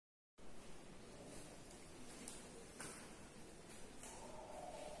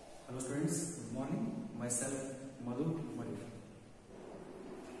myself, Madhu Mari.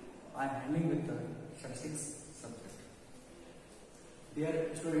 I am handling with the statistics subject.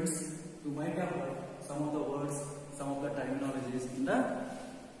 Dear students, you might have heard some of the words, some of the terminologies in the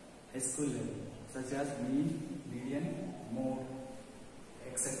high school level, such as mean, median, mode,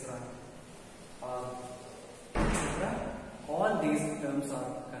 etc. etc. All these terms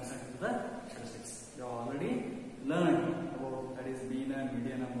are concerned with the statistics. You have already learned about that is mean,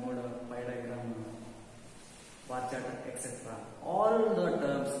 median, mode, pie diagram, bar chart, etc. All the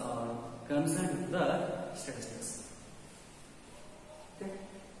terms are concerned with the statistics. Okay.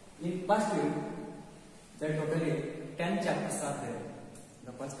 In first view, there are totally 10 chapters are there.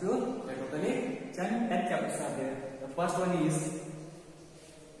 The first view, there are totally 10 chapters are there. The first one is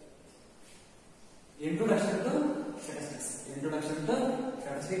Introduction to Statistics. Introduction to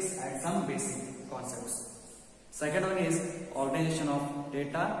Statistics and some basic concepts. Second one is Organization of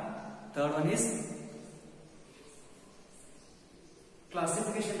Data. Third one is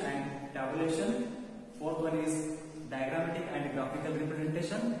Classification and Tabulation. Fourth one is Diagrammatic and Graphical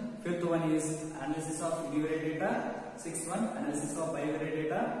Representation. Fifth one is Analysis of Univariate Data. Sixth one, Analysis of Bivariate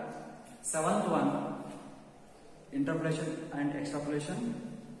Data. Seventh one, Interpolation and Extrapolation.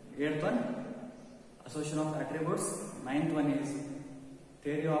 Eighth one, Association of Attributes. Ninth one is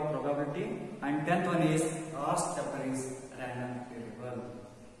Theory of Probability. And 10th one is last chapter is Random Variable.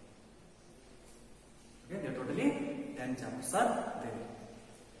 Okay, there are totally 10 chapters are there.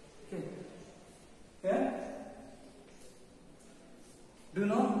 Okay. Here, do you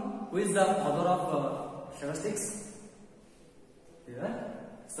know who is the author of statistics? Here,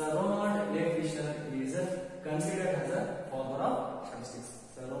 Sir Ronald A. Fisher is considered as a father of statistics.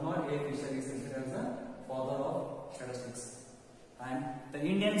 Sir Ronald A. Fisher is considered as a father of statistics. And the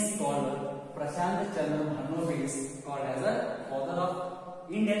Indian scholar Prashant Chandra Bharnovi is called as a father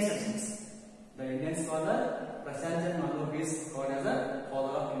of Indian statistics. The Indian scholar Prashant Chandra Bharnovi is called as a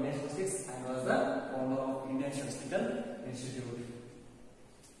father of Indian statistics and was the founder of Indian Statistical Institute.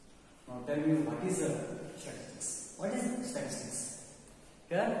 Now tell me, what is statistics? What is statistics?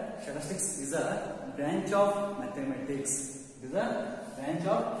 Here, statistics is a branch of mathematics. It is a branch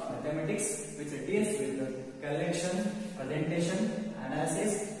of mathematics which deals with the collection, presentation,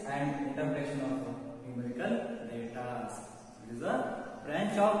 analysis and interpretation of numerical data. It is a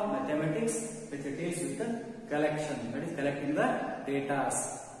branch of mathematics which deals with the collection, that is collecting the data.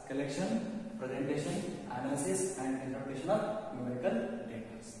 Collection, presentation, analysis and interpretation of numerical data.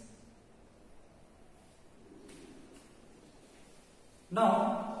 Now,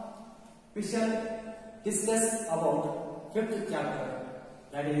 we shall discuss about 5th chapter,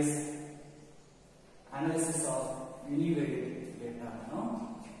 that is Analysis of Univariate Data. Now,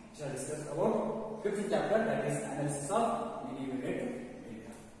 we shall discuss about 5th chapter, that is Analysis of Univariate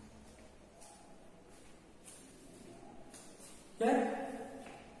Data.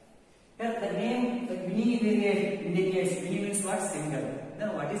 Here the name the univariate indicates uni means what? Single. Then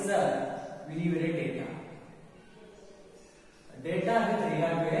what is the univariate data? Data with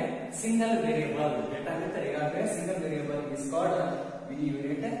regard to a single variable. Data with regard to a single variable is called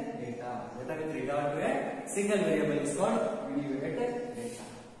univariate data. Data with regard to a single variable is called univariate data.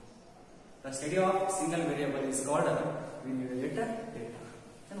 The study of single variable is called univariate data.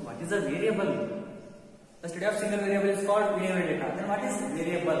 Then what is a variable? The study of single variable is called univariate data. Then what is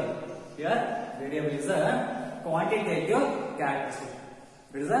variable? Here, variable is a quantitative characteristic.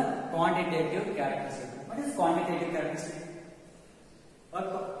 It is a quantitative characteristic. What is quantitative characteristic? A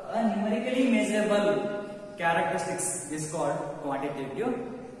numerically measurable characteristics is called quantitative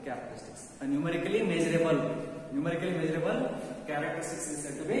characteristics. A numerically measurable characteristics is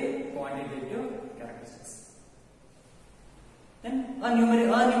said to be quantitative characteristics. Then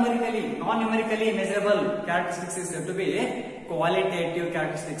non-numerically measurable characteristics is said to be qualitative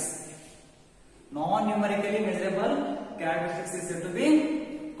characteristics. Non-numerically measurable characteristics is said to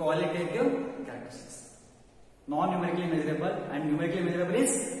be qualitative characteristics. Non-numerically measurable and numerically measurable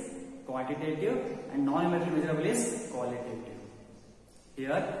is quantitative and non-numerically measurable is qualitative.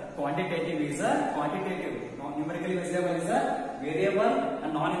 Here, quantitative is a quantitative, numerically measurable is a variable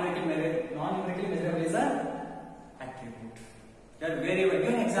and non-numerically measurable is a attribute. Here, variable.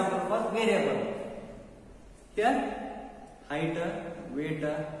 Give an example for variable. Here, height, weight,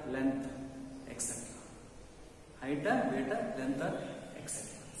 length, etc. Height, weight, length, etc.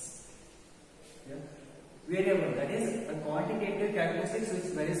 Here, variable, that is the quantitative characteristics which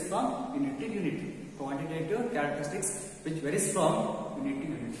varies from unit to unit. Quantitative characteristics which varies from unit to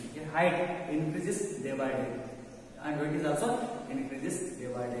unit. Okay. Height increases day by day and weight is also increases day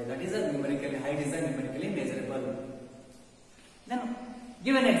by day. That is a numerically, height is a numerically measurable. Then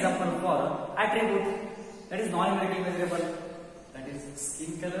give an example for attribute. That is non-numerical measurable. That is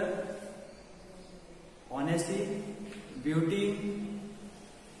skin color, honesty, beauty,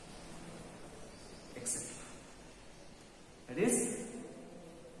 etc. That is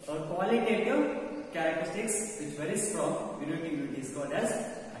a qualitative characteristics which varies from unit to unit is called as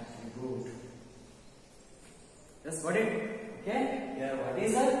attribute. Just got it? Okay. Here, what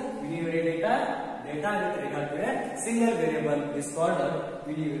is a univariate data? Data with regard to a single variable is called a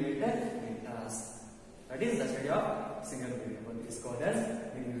univariate data. That is the study of single variable is called as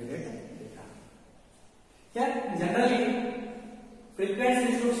univariate data. Here, generally, frequency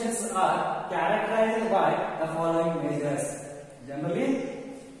distributions are characterized by the following measures. Generally,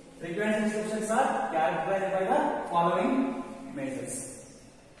 frequency distributions are characterized by the following measures.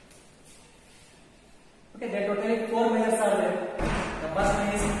 Okay, there are totally 4 measures are there. The first one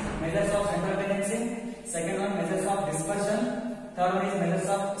is measures of central tendency, second one measures of dispersion, third one is measures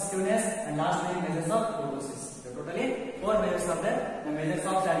of skewness, and last one is measures of kurtosis. There are totally 4 measures are there. The measures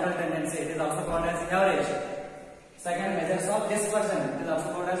of central tendency, it is also called as average. Second, measures of dispersion, it is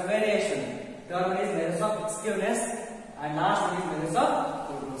also called as variation. Third one is measures of skewness, and last one is measures of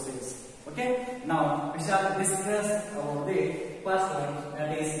kurtosis. Okay, now we shall discuss about the first one,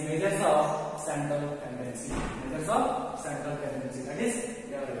 that is measures of central tendency. Measures of central tendency, that is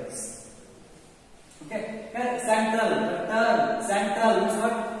average. Okay, here central, the term central means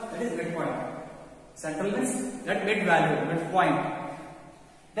what? That is midpoint. Central means that mid value, midpoint.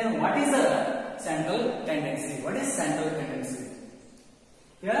 Then what is the central tendency? What is central tendency?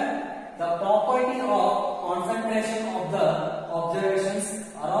 Here, the property of concentration of the observations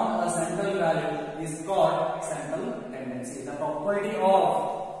around a central value is called central tendency. The property of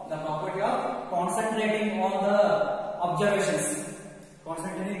concentrating on the observations,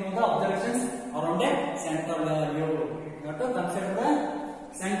 around a central value. You have to consider the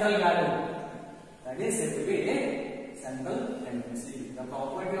central value. That is said to be a central tendency. The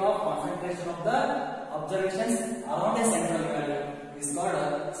property of concentration of the observations around a central value is called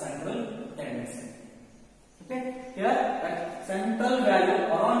a central tendency. Okay, here that central value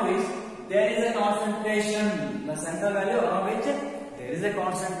around which there is a concentration, the central value around which there is a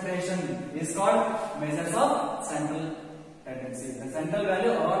concentration is called measures of central tendency. The central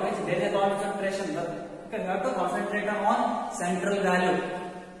value around which there is a concentration, okay, we have to concentrate on central value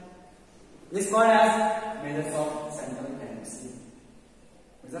is called as measures of central tendency.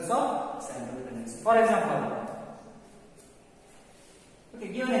 Measures of central tendency. For example, okay,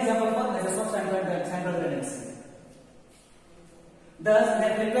 give an example for measures of central tendency. Thus, the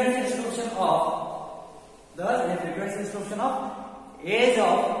frequency distribution of age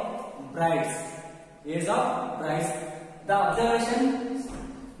of brides, the observations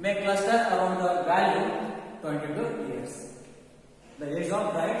may cluster around the value 22 years. The age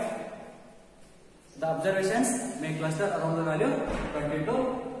of brides, the observations may cluster around the value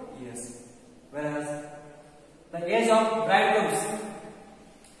 22 years. Whereas the age of bridegrooms,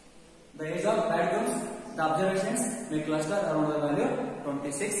 the observations may cluster around the value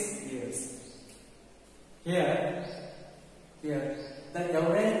 26 years. Here, the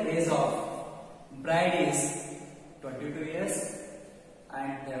average age of bride is 22 years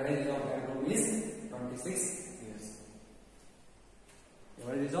and the average age of bridegroom is 26 years. The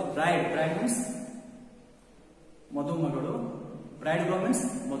average age of bride means Madhumagalu, bridegroom means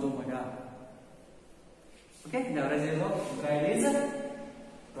Madhumaga. Okay, the average age of bride is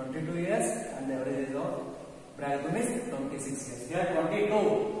 22 years and the average age of bridegroom is 26 years. Here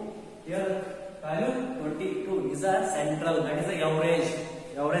 22, here value 22 is a central, that is the average.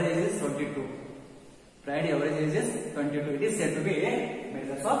 The average age is 22. Bride average age is 22. It is said to be a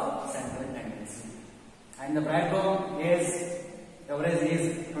measure of central tendency. And the bridegroom age average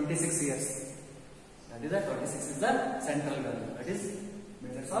is 26 years. That is the 26 is the central value. That is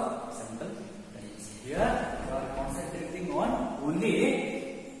measures of central tendency. Here we are concentrating on only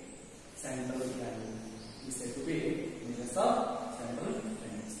central value. It is said to be measures of central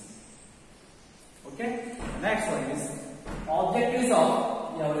tendency. Okay. Next one is objectives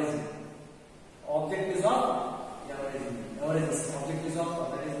of averaging. Objectives of averaging. Objectives of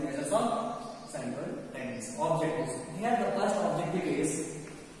that is measures of central tendency. Objectives. Here the first objective is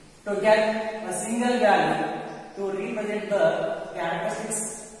to get a single value to represent the characteristics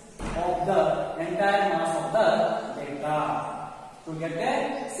of the entire mass of the data. To get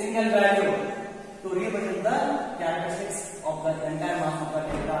a single value to represent the characteristics of the entire mass of the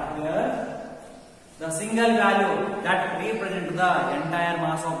data. Here, the single value that represents the entire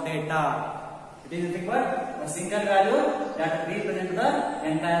mass of data. It is nothing but the single value that represents the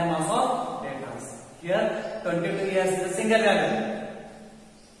entire mass of data. Here, 22 years is the single value.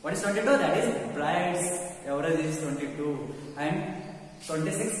 What is 22? That is brides. average is 22, and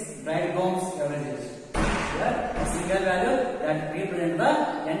 26 bridegroom's average age. Here a single value that represents the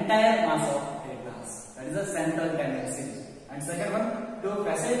entire mass of a class. That is the central tendency. And second one, to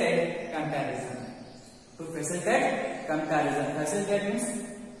facilitate comparison. To facilitate comparison. Facilitate means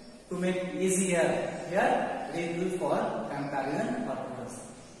to make easier. Here we use for comparison purpose.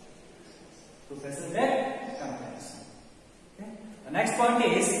 To facilitate comparison. Okay. The next point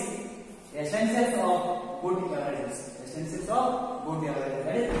is essentials of good averages. Essentials of good averages.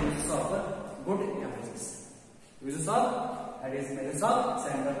 That is uses of good averages. Uses of, that is measures of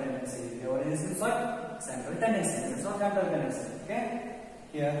central tendency. The average is used for central tendency. Measures of central tendency. Okay.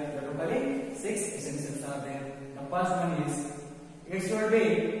 Here the totally 6 essentials are there. The first one is it should be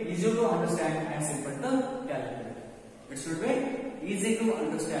easy to understand and simple to calculate. It should be easy to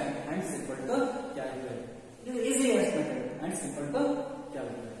understand and simple to calculate. It is easy method and simple to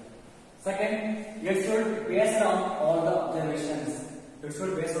calculate. Second, it should be based on all the observations. It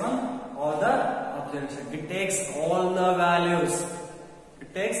should be based on all the observations. It takes all the values.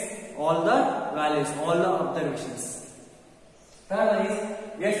 It takes all the values, all the observations. Third one is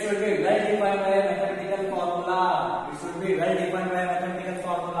it should be well defined by a mathematical formula. It should be well defined by mathematical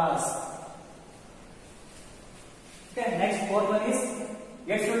formulas. Okay, next fourth one is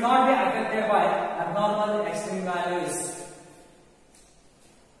it should not be affected by abnormal extreme values.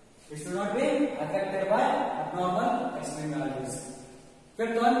 It should not be affected by abnormal extreme values.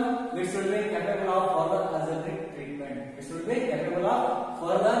 Fifth one, it should be capable of further algebraic treatment. It should be capable of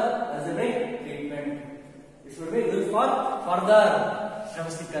further algebraic treatment. It should be used for further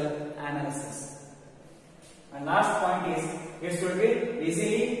statistical analysis. And last point is it should be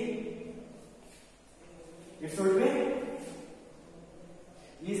easily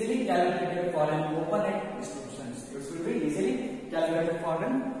calculated for an open-end distributions. It should be easily calculated for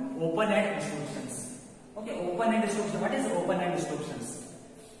an open-end distributions. Okay, open-end distribution. What is open-end distributions?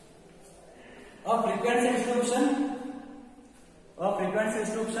 A frequency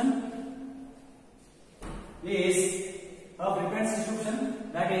distribution is a frequency distribution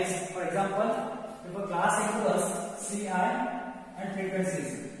that is, for example, if a class intervals Ci and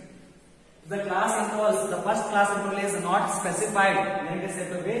frequencies. If the class intervals, the first class interval is not specified, then it is said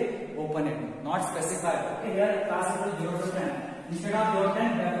to be open-end. Not specified. Okay, here class interval 0 to 10. Instead of 0 to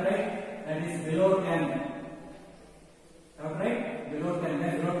 10, we have to write that is below 10. We have to write below 10.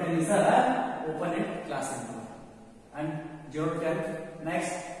 Then below 10 is a open-end class interval. And 0 to 10.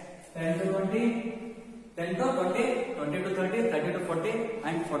 Next, 10 to 20. 10 to 20, 20 to 30, 30 to 40,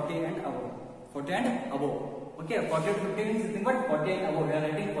 and 40 and above. 40 and above. Okay, 40 to 50 means nothing but 40 and above. We are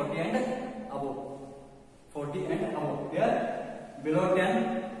writing 40 and above. 40 and above. Here, below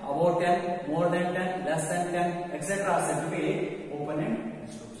 10, above 10, more than 10, less than 10, etc. said to be open-end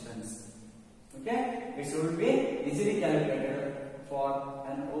distributions. Okay, it should be easily calculated for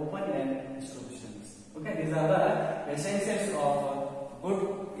an open-end distributions. Okay, these are the essentials of good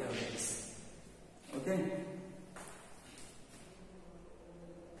averages. Okay.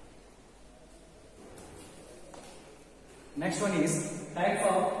 Next one is types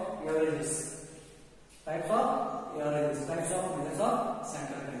of averages. Types of averages. Types of measures of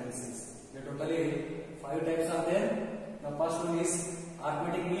central tendencies. There are totally 5 types are there. The first one is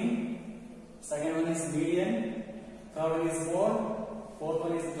arithmetic mean. Second one is median. Third one is mode. Fourth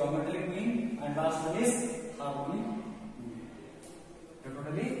one is geometric mean. And last one is harmonic mean. There are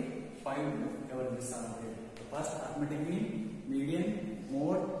totally 5 averages are there. The first arithmetic mean, median,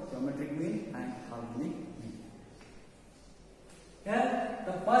 mode, geometric mean, and harmonic mean. Here,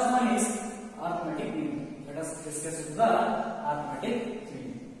 the first one is arithmetic mean. Let us discuss the arithmetic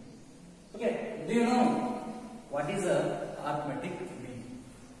mean. Okay, do you know what is the arithmetic mean?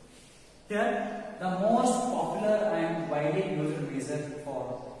 Here, the most popular and widely used measure for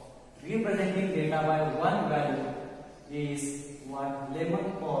representing data by one value is what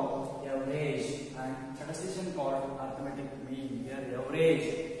laymen call average and statistician called arithmetic mean. Here, average.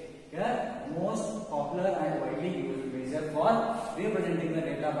 Here, most popular and widely used measure for representing the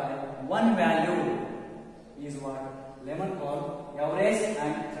data by one value is what laymen call average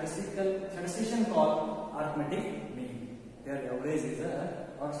and statistician call arithmetic mean. Here, average is a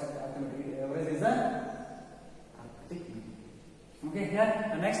arithmetic mean. Okay, here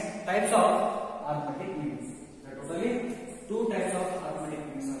the next types of arithmetic means. There are totally 2 types of arithmetic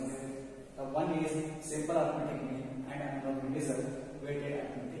means are there. The one is simple arithmetic mean and another one is weighted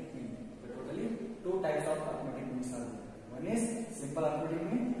arithmetic mean. There are totally 2 types of arithmetic means are there. One is simple arithmetic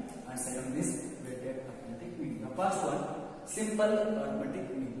mean and second is weighted arithmetic mean. The first one, simple arithmetic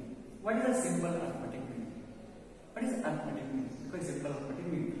mean. What is a simple arithmetic mean? What is arithmetic mean? Because simple arithmetic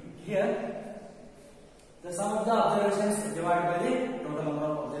mean. Here, The sum of the observations divided by the total number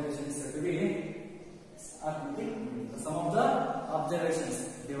of observations is said to be arithmetic mean. The sum of the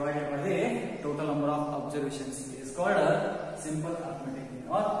observations divided by the total number of observations is called a simple arithmetic mean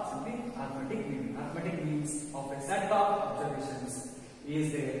or simply arithmetic mean. Arithmetic means of a set of observations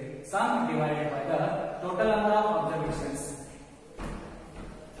is the sum divided by the total number of observations.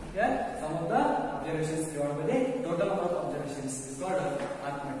 Here, sum of the observations divided by the total number of observations is called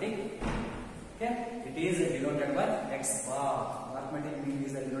arithmetic. Okay, it is denoted by x bar. Arithmetic mean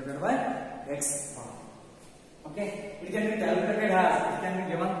is denoted by x bar. Okay, it can be calculated as it can be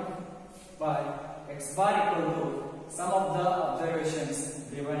given by x bar equal to sum of the observations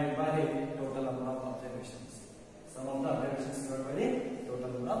divided by the total number of observations. Sum of the observations divided by the total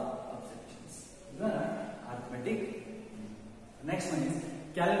number of observations. This is arithmetic. Next one is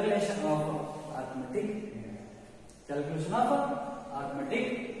calculation of arithmetic mean. Calculation of arithmetic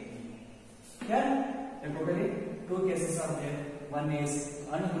mean. Here, totally two cases are there. One is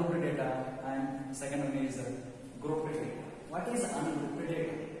ungrouped data and second one is grouped data. What is ungrouped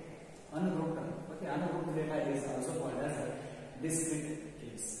data? Ungrouped. Okay, ungrouped data is also called as a discrete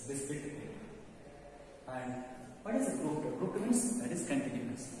case. Discrete data. And what is grouped? Grouped means that is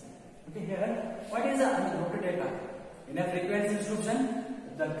continuous. Okay, here, what is the ungrouped data? In a frequency distribution,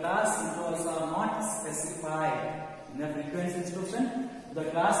 the class intervals are not specified. In a frequency distribution, the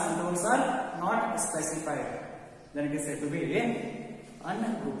class intervals are not specified. Then it is said to be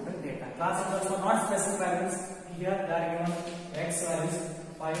ungrouped data. Class intervals are not specified means here they are given x values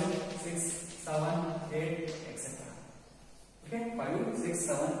 5, 6, 7, 8, etc. Okay, 5, 6,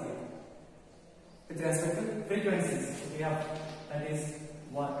 7, 8. With respect to frequencies, we have that is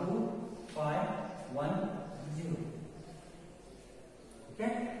 1, 2, 5, 1, 0.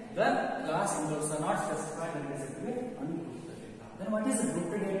 Okay, the class intervals are not specified and it is said to be ungrouped data. Then what is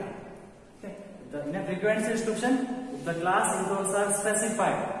grouped data? Okay, in a frequency distribution, if the class intervals are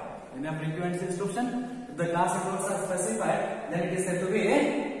specified. In a frequency distribution, if the class intervals are specified, then it is said to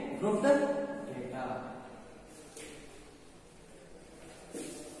be grouped data.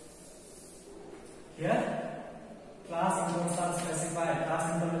 Here, class intervals are specified. Class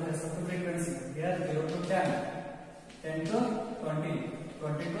interval with respect to frequency. Here 0 to 10, 10 to 20,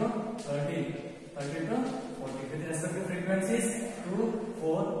 20 to 30, 30 to 40. With respect to frequencies 2,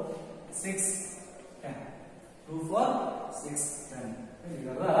 4, 6, 10. 2, 4, 6, 10. These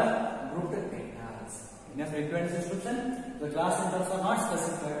are the grouped data. In a frequency distribution, the class intervals are not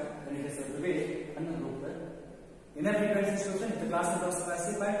specified, then it is said to be ungrouped. In a frequency distribution, if the class intervals are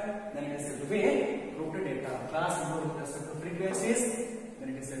specified, then it is said to be grouped data. Class interval with respect to frequencies, then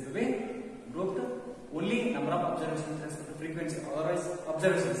it is said to be grouped. Only number of observations with respect to frequency, otherwise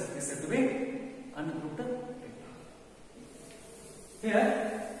observations is said to be ungrouped data.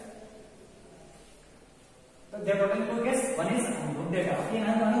 Here, there are total two cases. One is ungrouped data. In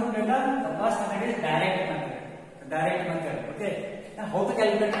ungrouped data, the first method is direct method. Direct method. Okay. Now, how to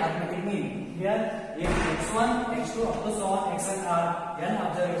calculate arithmetic mean? Here, if x1, x2, up to so on, xn are n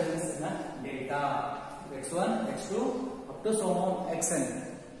observations in the data. x1, x2, up to so on, xn.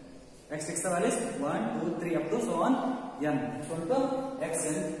 X6 the value is 1, 2, 3, up to so on, n. Equal to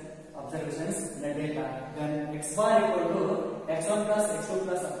xn observations in the data. Then x bar equal to x1 plus x2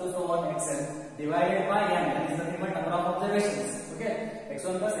 plus up to so on, xn divided by n. That is nothing but number of observations. Okay.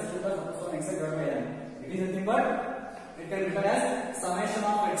 x1 plus x2 plus up to so on, xn divided by n. It is nothing but it can be written as summation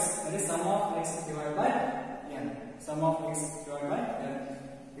of x. That is sum of x divided by n. Sum of x divided by n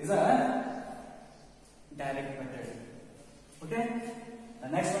is a direct method. Okay. The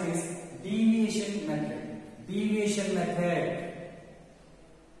next one is deviation method. Deviation method.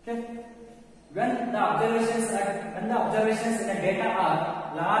 Okay. When the observations in the data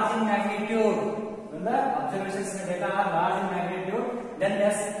are large in magnitude, when the observations in the data are large in magnitude, then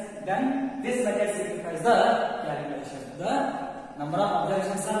this method signifies the calculation. The number of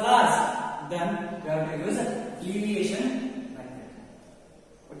observations are large, then we have to use deviation method.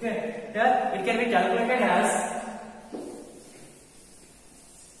 Okay. Here it can be calculated as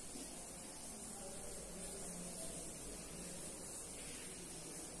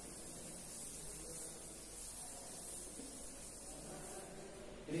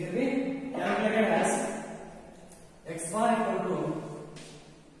x bar equal to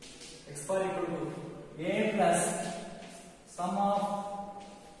a plus sum of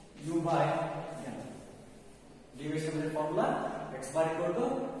u by n. Deviation method formula, x bar equal to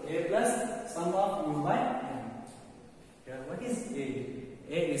a plus sum of u by n. Here what is a?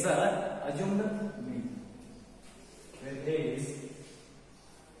 A is a assumed mean. Where a is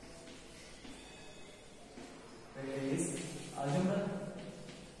assumed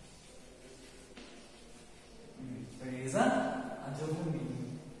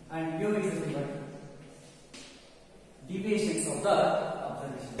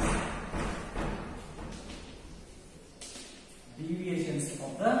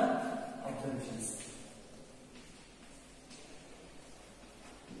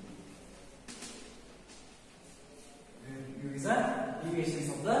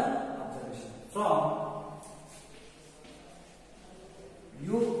deviations of the observation from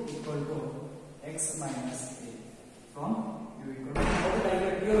u equal to x minus a. From u equal to, how to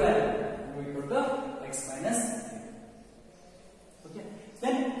calculate u value? U equal to x minus a. Okay.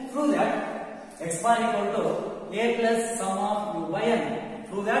 Then prove that x bar equal to a plus sum of u by n.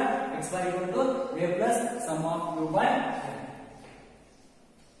 Prove that x bar equal to a plus sum of u by n.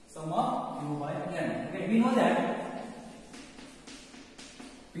 Sum of u by n. Okay. We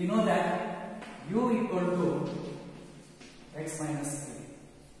know that u equal to x minus a.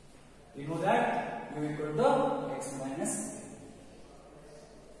 We know that u equal to x minus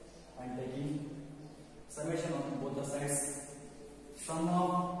a. I am taking summation on both the sides. Sum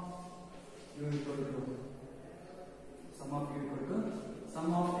of u equal to sum of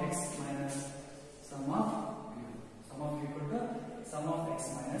x minus sum of u. Sum of u equal to sum of x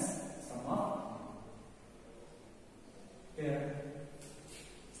minus sum of u. Here,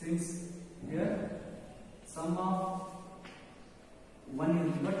 since here sum of 1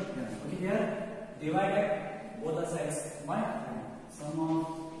 is equal to n. Okay, here divided both the sides by sum of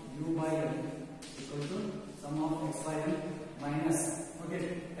u by n equal to sum of x by n minus, okay,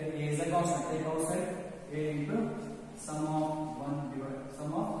 a is a constant, take outside a into sum of 1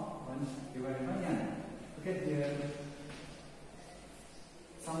 divided by n. Okay, here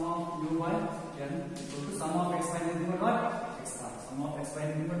sum of u by n equal to sum of x by n equal to what? X bar. Sum of x by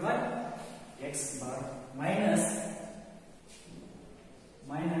n equal to what? X bar minus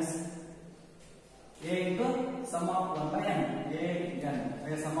a into sum of 1 by n. A n,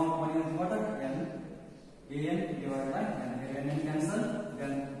 where sum of 1 is what? N. A n divided by n. Here n cancel.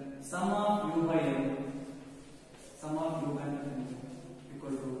 Then sum of u by n. Sum of u by n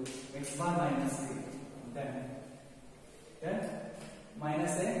equal to x bar minus a. Then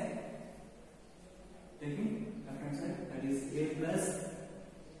minus a, taking left hand side, that is a plus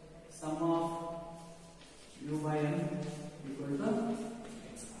sum of u by n equal to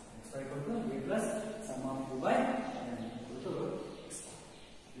x bar. X bar equal to a plus sum of u by n equal to x bar.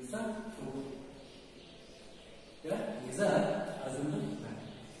 This is the proof. Yeah, these are assumed value.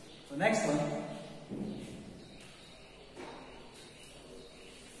 So next one.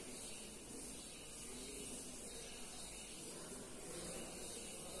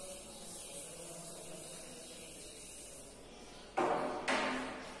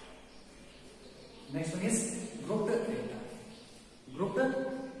 Next one is grouped data. Grouped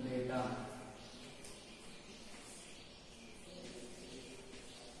data.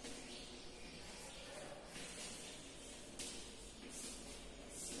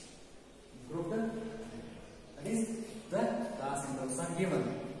 Grouped data. That is, the class intervals are given.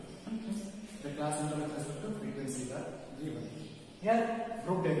 The class interval with respect to frequencies are given. Here,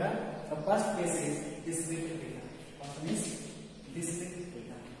 grouped data. The first case is discrete data. First one is discrete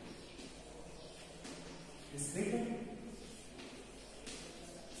data. Discrete data.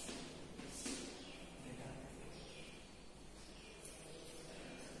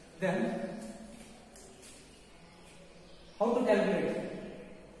 Then, how to calculate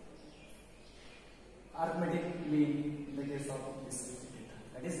arithmetic mean in the case of discrete data?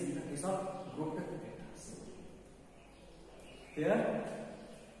 That is, in the case of grouped data. Here,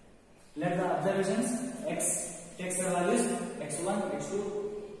 let the observations x takes the values x1, x2.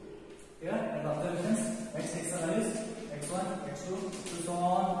 Here, let the observations x takes the values x1, x2, to so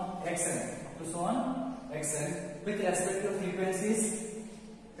on xn, to so on xn with respect to frequencies.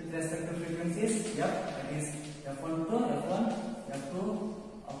 With respect to frequencies, yep, that is f1 to f1, f2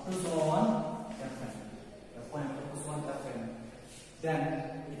 up to so on fn, f1 up to so on fn. Then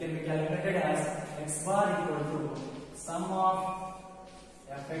it can be calculated as x bar equal to sum of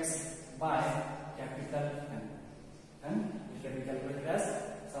fx by capital N. And it can be calculated as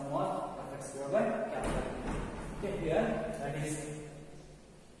sum of fx divided by capital N. Okay, here that is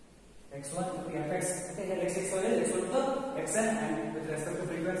x1 to fx. Okay, here x equal to xn, and with respect to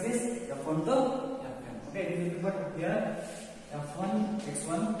frequencies f1 to fn. Okay, this is what here f1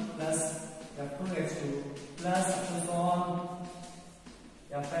 x1 plus f2 x2 plus so on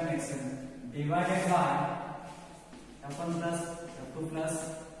fn xn divided by f1 plus f2 plus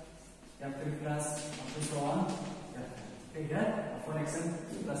f3 plus up to so on fn. Okay, here f1 xn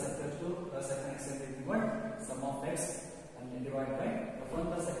plus f2 plus fn xn is what? Sum of x and then divided by f1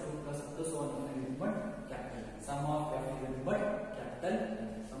 plus f2 plus up to so on fn is what? Capital. Sum of f is what? Capital.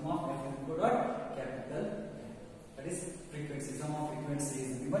 Sum of f is what? Capital. That is frequency. Sum of frequency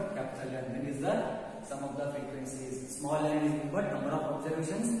is what? Capital N. Then is the sum of the frequencies. Small n is what? Number of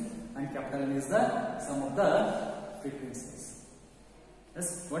observations, and capital N is the sum of the frequencies.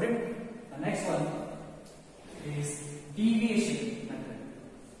 Yes, got it? The next one is deviation method.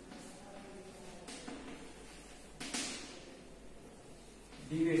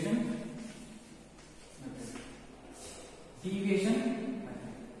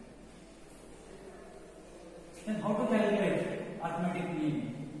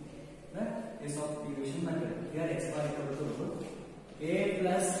 case of deviation method. Here x bar equal to a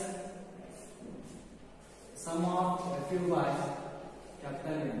plus sum of fu by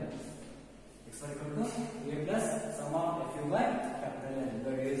capital N. X bar equal to a plus sum of fu by capital N.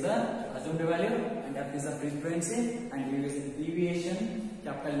 That is the assumed value and f is the frequency and deviation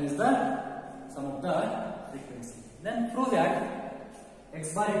capital N is the sum of the frequency. Then prove that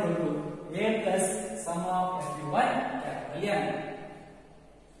x bar equal to a plus sum of fu by capital N.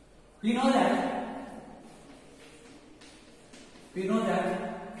 We know that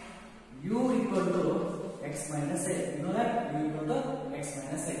u equal to x minus a. We know that u equal to x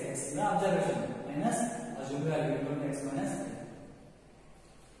minus a. X is the observation minus assumed value equal to x minus a.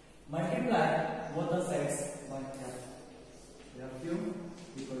 Multiply both the sides by f. Fu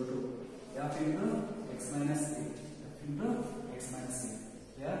equal to f into x minus a. F into x minus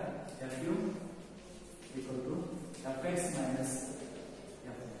a. Here fu equal to fx minus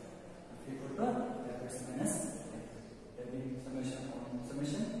equal to fx minus f. That means summation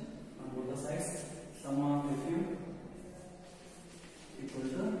on both the sides. Sum of fu equal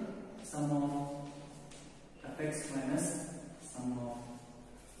to sum of fx minus sum of,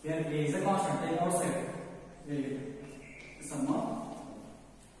 here a is a constant, take outside. Sum of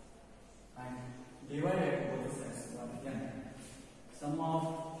and divided both the sides. Again, sum of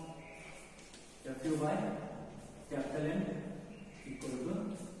fu by capital N equal to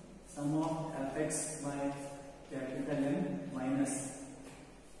sum of fx by capital N minus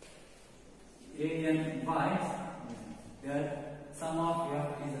an by, there sum of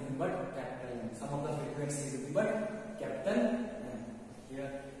f is nothing but capital N. Sum of the frequency is nothing but capital N.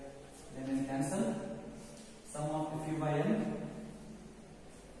 Here then cancel. Sum of fu by n,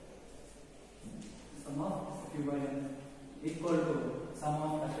 sum of fu by n equal to sum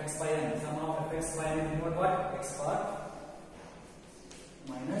of fx by n. Sum of fx by n is nothing but what? X bar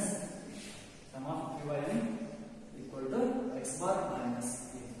minus sum of fu by n equal to x bar minus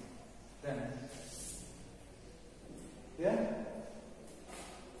a. Then here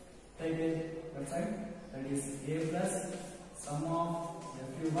take it left side, that is a plus sum of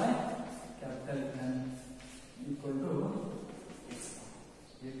fu by capital N equal to x bar.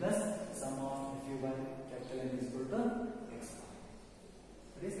 A plus sum of fu by capital N is equal to x bar.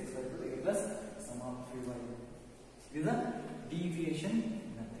 That is x bar equal to a plus sum of fu by n. This is the deviation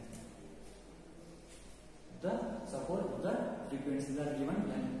method. The support the frequencies are given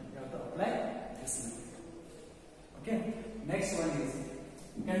and you have to apply this method. Okay. Next one is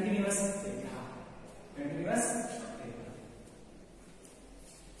continuous data. Continuous data.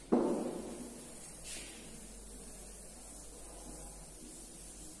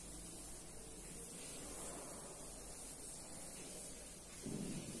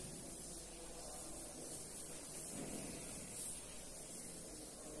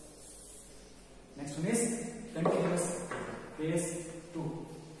 Next one is continuous phase 2.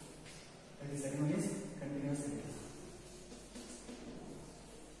 That is second one is continuous data.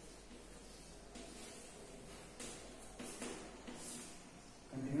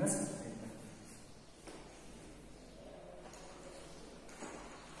 Continuous data.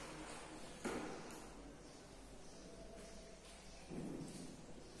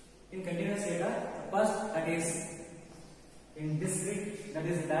 In continuous data, first that is in discrete, that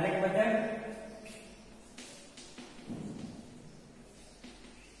is direct method.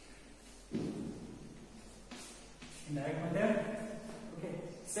 Direct method, okay.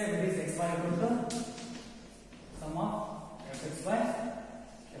 Same, it is x bar equal to sum of fx by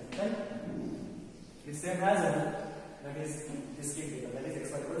capital. The same as that is discrete data, that is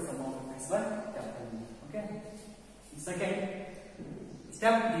x bar equal to sum of fx by capital. Okay. Second,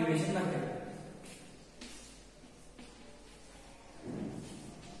 step deviation method.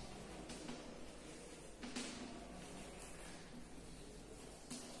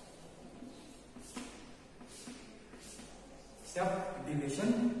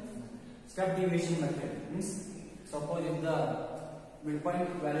 Step deviation method means, suppose if the midpoint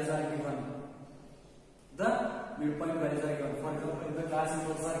values are given, for example, if the class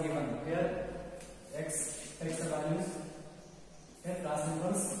inverse are given, here x takes the values, here class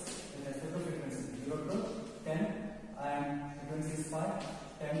inverse with respect to frequency 0 to 10 and frequency is 5,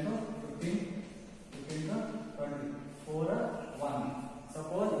 10 to 15, 15 to 20, 4 1.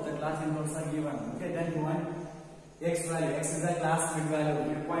 Suppose the class inverse are given, okay, then you want x value, x is the class mid value,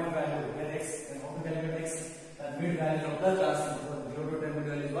 midpoint value, here x, and how to calculate x, the mid value of the class inverse, 0 to 10 mid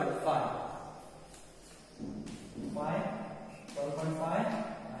value is what? 5, 12.5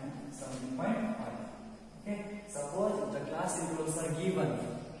 and 17.5. Okay, suppose the class intervals are given,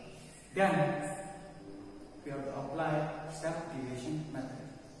 then we have to apply step deviation method.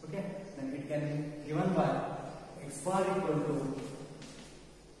 Okay, then it can be given by x bar equal to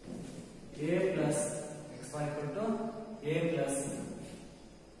a plus x bar equal to a plus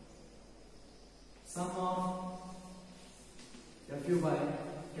sum of fu by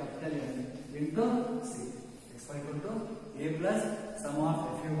capital N into C. X bar equal to a plus sum of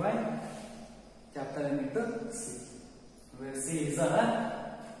fu by capital N into C. Where C is the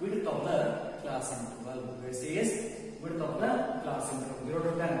width of the class interval. Where C is width of the class interval 0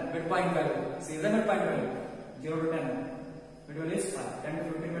 to 10. Midpoint value. C is the midpoint value. 0 to 10. Midpoint is 5. 10 to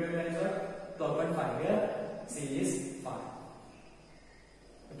 15 midpoint value is what? 12.5. Here C is 5.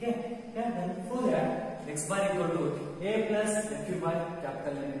 Okay. Yeah. Then for that x bar equal to a plus fu by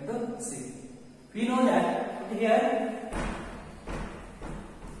capital N into C. We know that here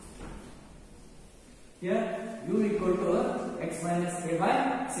u equal to x minus a by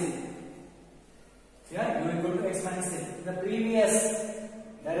c. Here u equal to x minus a. The previous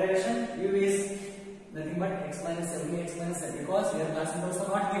derivation u is nothing but x minus a, only x minus a, because here class intervals are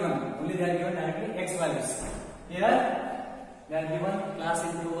not given, only they are given directly x values. Here they are given class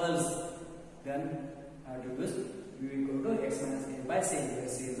intervals, then I have to use u equal to x minus a by c, where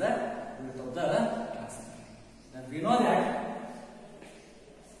c is the width of the class interval. Then we know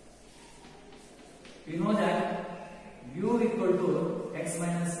that u equal to x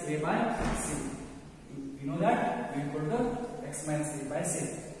minus a by c. We know that u equal to x minus a by c.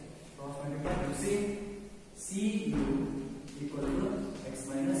 Cross multiply, you see cu equal to x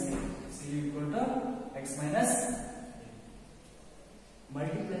minus a. Cu equal to x minus a.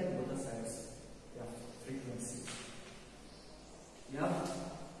 Multiply both the sides. Yeah, frequency. Yeah,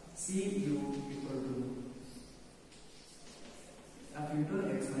 cu equal to f into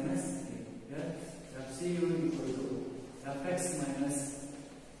x minus a. Yeah. Cu equal to fx minus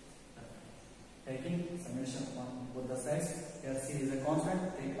taking summation on both the sides. Here c is a constant,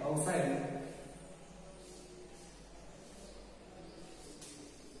 take outside.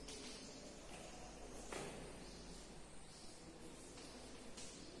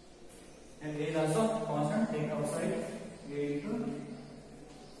 And a is also constant, take outside. A into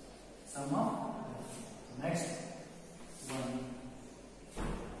sum of next one.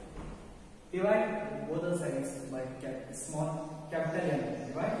 Divide both the sides by small capital N.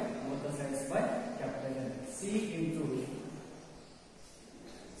 Divide both the sides by capital N. C into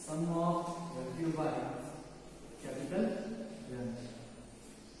sum of fu by capital N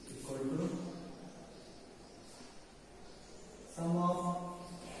equal to sum of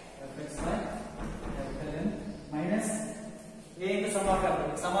fx by capital N minus a into sum of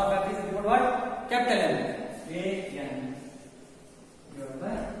f. Sum of f is equal to what? Capital N. A N divided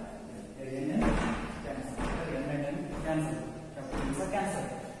by cancel. Capitals are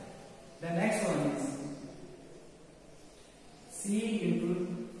cancelled. The next one is c into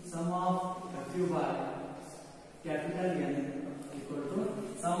sum of fu by capital N equal to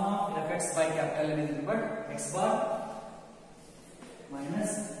sum of fx by capital N is equal to x bar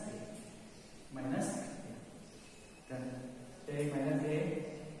minus then take minus a,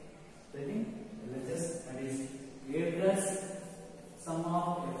 taking LHS, that is a plus sum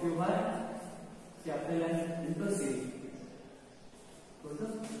of fu by capital N into c equal to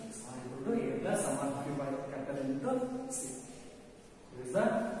a plus sum of fu by capital N into c. This is the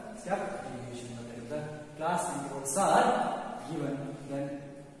step deviation. That is the class intervals are given, then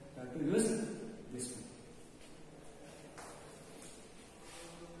you have to use this one.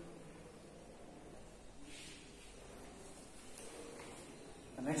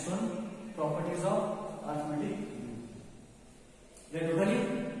 The next one, properties of arithmetic mean. There are totally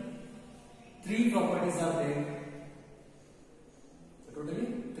 3 properties are there. Totally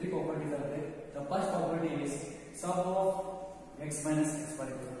 3 properties are there. The first property is sum of x minus x bar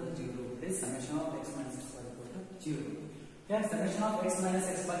equal to 0. This summation of x minus x bar equal to 0. Here summation of x minus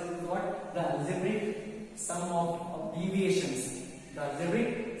x bar equal to what? The algebraic sum of deviations. The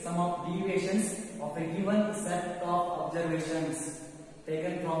algebraic sum of deviations of a given set of observations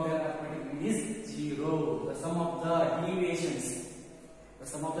taken from their arithmetic mean is 0. The sum of the deviations. The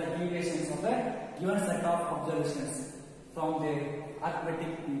sum of the deviations of a given set of observations from the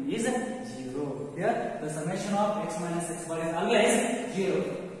arithmetic mean is 0. Here the summation of x minus x bar is always 0.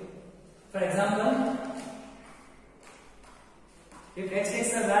 For example, if x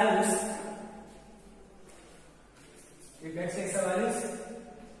takes the values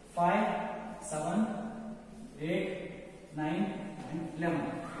 5, 7, 8, 9 and 11.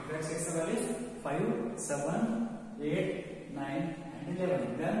 If x takes the values 5, 7, 8, 9 and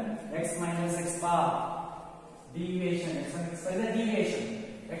 11, then x minus x bar deviation, x minus x bar is a deviation,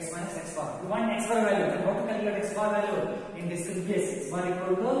 x minus x bar. You want x bar value, then how to calculate x bar value? In this case, x bar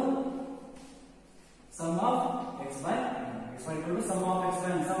equal to Sum of x by n. X y equal to sum of x by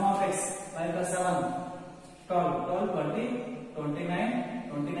n. Sum of x 5 plus 7 12 20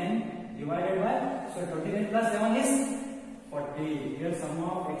 29 29 divided by, so 29 plus 7 is 40. Here sum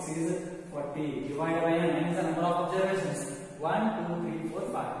of x is 40 divided by n. N is the number of observations. 1 2 3 4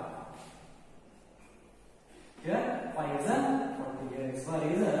 5. Here 5 is a 40. Here x bar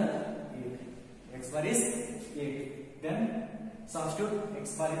is a 8. X bar is 8. Then substitute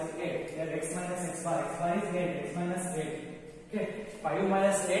x bar is 8. Here x minus x bar is 8. X minus 8. Okay. 5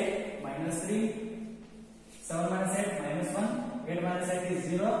 minus 8 minus 3. 7 minus 8 minus 1. 8 minus 8 is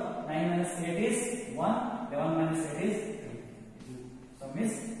 0. 9 minus 8 is 1. 11 minus 8 is 3. Sum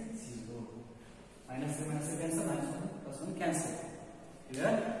is 0. Minus 3 minus 3 cancel. Minus 1 plus 1 cancel.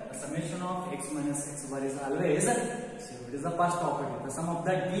 Here the summation of x minus x bar is always 0. It is the first property. The sum of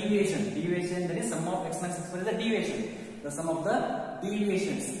the deviation. Deviation, that is sum of x minus x bar is the deviation. The sum of the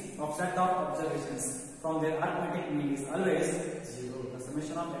deviations of set of observations from their arithmetic mean is always 0. The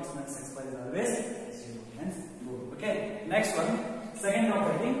summation of x minus x bar is always 0. Hence, good. Okay. Next one. Second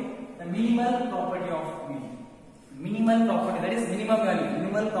property. The minimal property of mean. Minimal property, that is minimum value.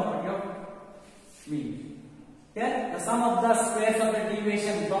 Minimal property of mean. Here, the sum of the squares of the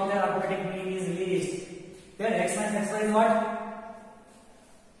deviation from their arithmetic mean is least. Here, x minus x bar is what?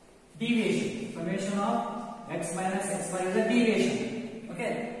 Deviation. Summation of x minus x bar is a deviation.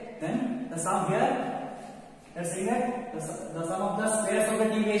 Okay. Then the sum here, let's see that the sum of the squares of the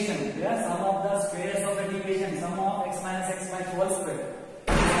deviation. Here, sum of the squares of the deviation. Sum of x minus x bar whole square.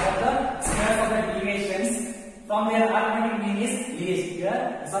 Sum of the squares of the deviations from their arithmetic mean is least.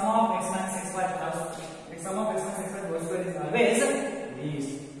 Here, the sum of x minus x bar sum of x minus x bar whole square is always least.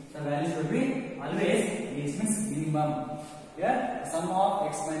 The value should be always least, means minimum. Here, the sum of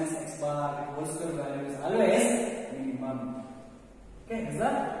x minus x bar whole square value is always minimum. Okay, this is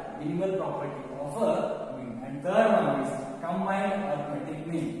the minimal property of a mean. And third one is combined arithmetic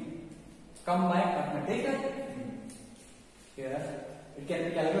mean. Combined arithmetic mean. Here, it can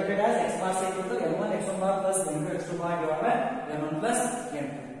be calculated as x bar is equal to n1 x1 bar plus n2 x2 bar divided by n1 plus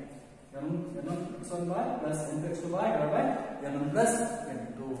n2. n1 x1 bar plus n2 x2 bar divided by n1 plus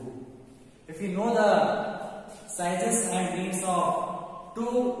n2. If you know the sizes and means of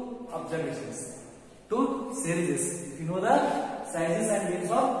two observations, two series, if you know the sizes and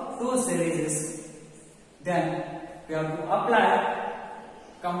means of two series, then we have to apply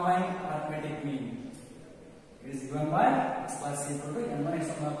combined arithmetic mean. It is given by x bar is equal to n1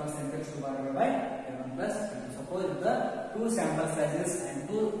 x1 bar plus n2 x2 bar divided by n1 plus n2. Suppose if the two sample sizes and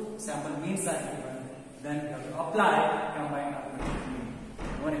two sample means are given, then we have to apply combined arithmetic mean.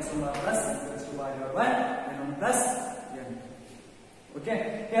 1 x1 bar plus n2 x2 bar divided by n1 plus n2. Okay,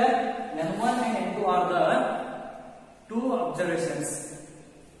 here n1 and n2 are the two observations,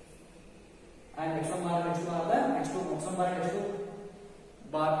 and x1 bar and x2 are the x1 bar and x2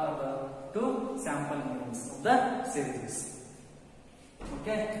 bar are the two sample means of the series.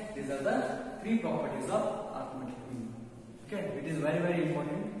 Okay, these are the three properties of arithmetic mean. Okay, it is very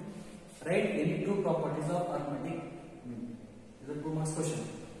important. Write any two properties of arithmetic mean. This is a 2 marks question.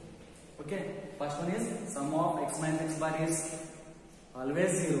 Okay, first one is sum of x minus x bar is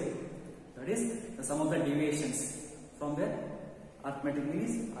always 0. That is the sum of the deviations from the arithmetic mean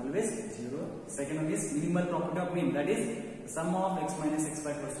is always 0. Second one is minimal property of mean. That is the sum of x minus x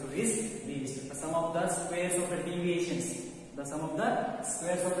bar equals to is least. The sum of the squares of the deviations. The sum of the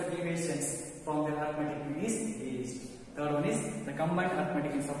squares of the deviations from the arithmetic mean is least. Third one is the combined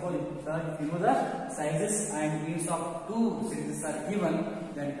arithmetic mean. Suppose if you know the sizes and means of two series are given,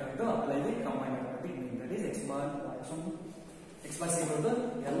 then you have to apply the combined arithmetic mean. That is x bar is equal to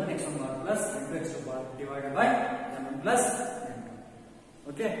n1 x1 bar plus n2 x2 bar divided by n1 plus n2.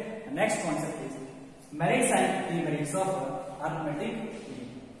 Okay. The next concept is merits and demerits of arithmetic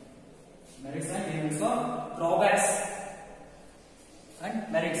mean. Merits and demerits of drawbacks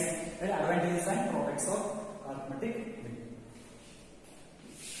and merits, advantages and drawbacks of arithmetic mean.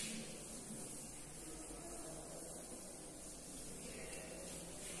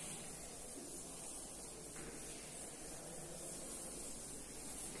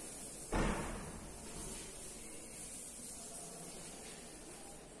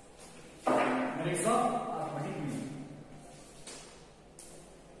 Merits of arithmetic mean.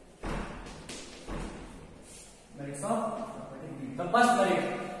 Merits of arithmetic mean. The first merit,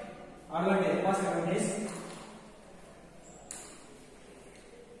 first advantage,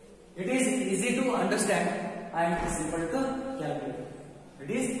 it is easy to understand and simple to calculate. It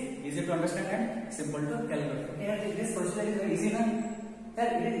is easy to understand and simple to calculate. Okay, this procedure is very easy, na?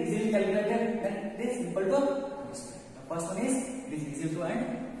 It is easily calculated, then it is simple to understand. The first one is it is easy to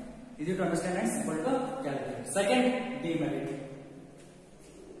Easy to understand and simple to calculate. Second demerit.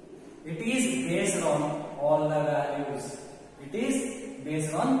 It is based on all the values. It is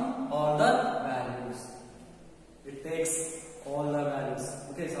based on all the values. It takes all the values.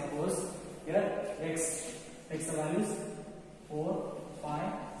 Okay, suppose here x takes the values 4, 5,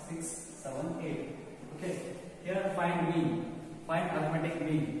 6, 7, 8. Okay, here find mean, find arithmetic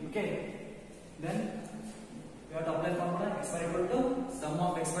mean. Okay, then you have to apply formula x y equal to sum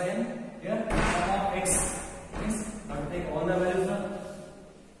of x by n. Here sum of x means you have to take all the values now.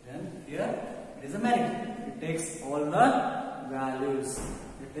 Then here it is a merit. It takes all the values.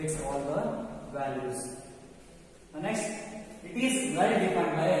 It takes all the values. The next, it is well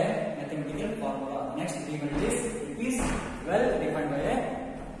defined by a mathematical formula. Next defined is it is well defined by a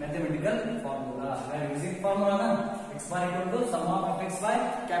mathematical formula. We are using formula x bar equal to sum of x by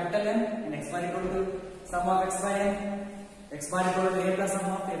capital N and x bar equal to sum of x by n. X bar equal to a plus sum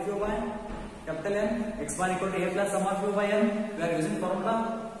of f u by capital N. X bar equal to a plus sum of u by n. We are using formula.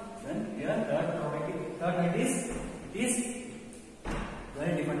 Then here third is it is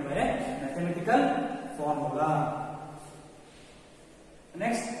well defined by a mathematical formula.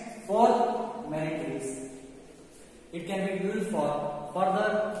 Next, fourth merit is it can be used for further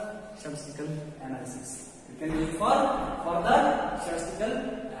statistical analysis. It can be used for further statistical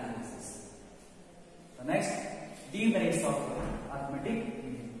analysis. The next, demerits of arithmetic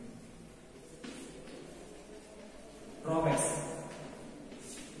mean. Drawbacks.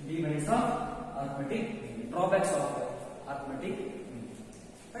 Demerits of arithmetic mean. Drawbacks of arithmetic mean.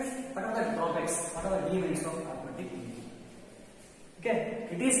 What are the drawbacks? What are the demerits of arithmetic mean? Okay,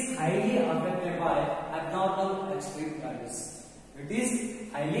 it is highly affected by abnormal extreme values. It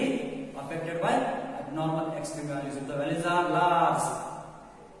is highly affected by abnormal extreme values. If the values are large,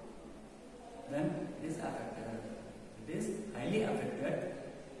 then it is affected. It is highly affected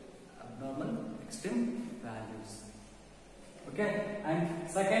abnormal extreme values. Okay, and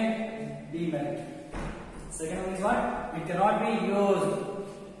second demerit. Second one is what? It cannot be used.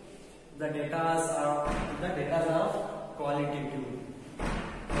 The data are qualitative.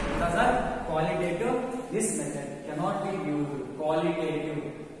 Because are qualitative, this method cannot be used. Qualitative.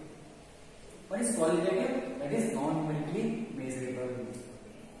 What is qualitative? That is non-numerically measurable.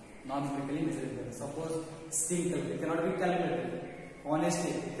 Non-numerically measurable. Suppose stinkle, it cannot be calculated. Honesty,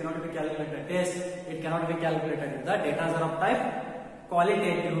 it cannot be calculated. Taste, it cannot be calculated. If the data are of type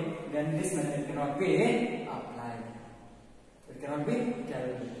qualitative, then this method cannot be applied. It cannot be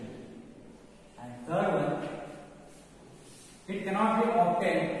calculated. And third one, it cannot be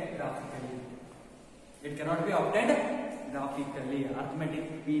obtained graphically. It cannot be obtained graphically.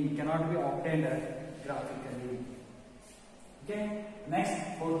 Arithmetic mean cannot be obtained graphically. Okay.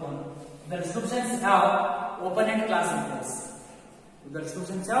 Next, fourth one. The descriptions have open-end class intervals. If the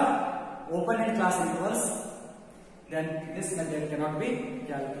descriptions have open-end class intervals, then this method cannot be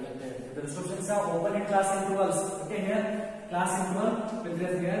calculated. If the descriptions have open-end class intervals, okay, here class interval will be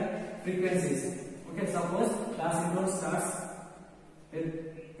here frequencies. Okay, suppose class interval starts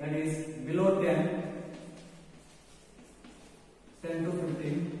with, that is below 10 to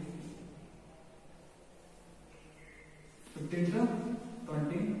 15, 15 to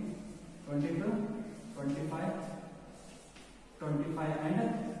 20, 20 to 25, 25 and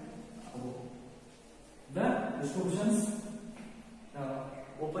above. The distributions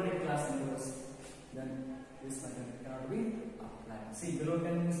open-end class intervals, then this method cannot be applied. See, below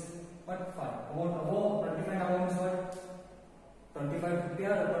 10 is what? 5. Above 25 and above is what? 25 to 50 or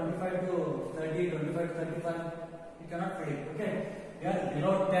 25 to 30, 25 to 35. You cannot predict. Okay. Here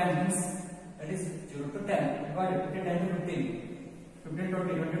below 10 means that is 0 to 10. Got it? 10 to 15. 15 to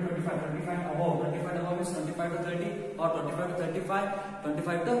 20, 20 to 25, 25 above. 25 above is 25 to 30 or 25 to 35,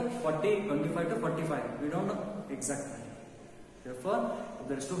 25 to 40, 25 to 45. We don't know exact value. Therefore, if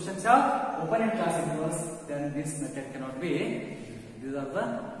the distributions are open-end class intervals, then this method cannot be. These are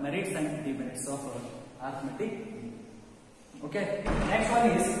the merits and demerits of arithmetic. Okay. Next one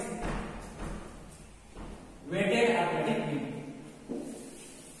is weighted arithmetic mean.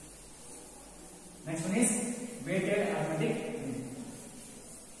 Next one is weighted arithmetic mean.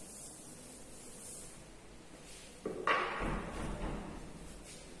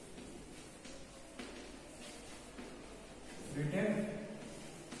 Weighted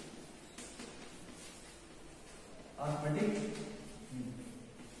arithmetic mean.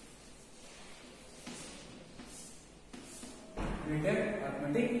 Weighted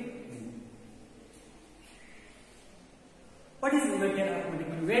arithmetic mean. What is weighted arithmetic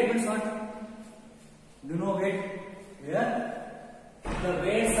mean? Weight means what? Do you know weight? Here the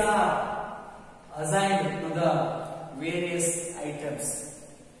weights are assigned to the various items.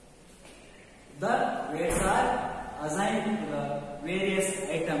 The weights are assigned to the various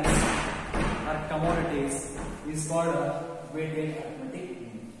items or commodities is called weighted arithmetic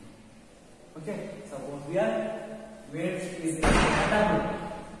mean. Okay, suppose here weight is item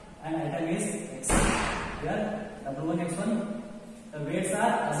and item is x. Here W1 x1, the weights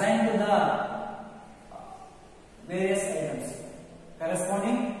are assigned to the various items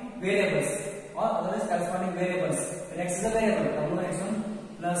corresponding variables or otherwise corresponding variables. Then x is a variable W1 x1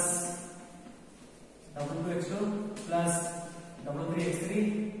 plus W2 x2 plus W3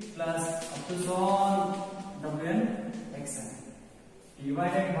 x3 plus up to so on Wn xn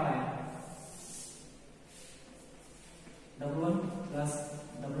divided by W1 plus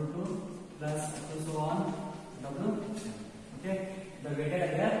W2 plus up to so on Wn. Okay, the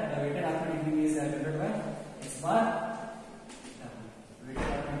weighted arithmetic mean is denoted by x bar. Weighted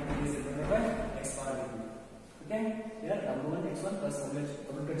arithmetic mean is denoted by x bar. Okay, here W1 x1 plus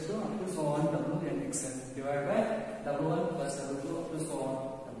W2 x2 up to so on Wn xn divided by W1 plus W2 up to so on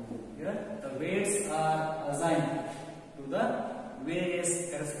W2. Here the weights are assigned to the various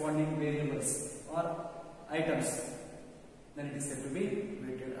corresponding variables or items. Then it is said to be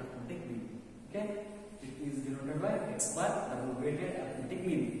weighted arithmetic mean. Okay, it is denoted by x bar W weighted arithmetic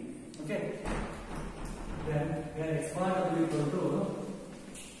mean. Okay, then here x bar W equal to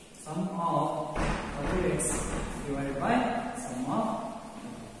sum of Wx divided by sum of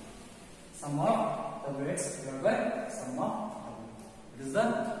Wx divided by sum of W. It is the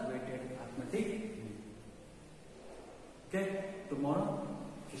weighted arithmetic mean. Okay, tomorrow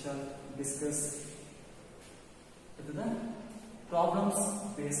we shall discuss the problems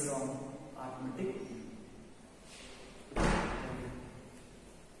based on arithmetic mean.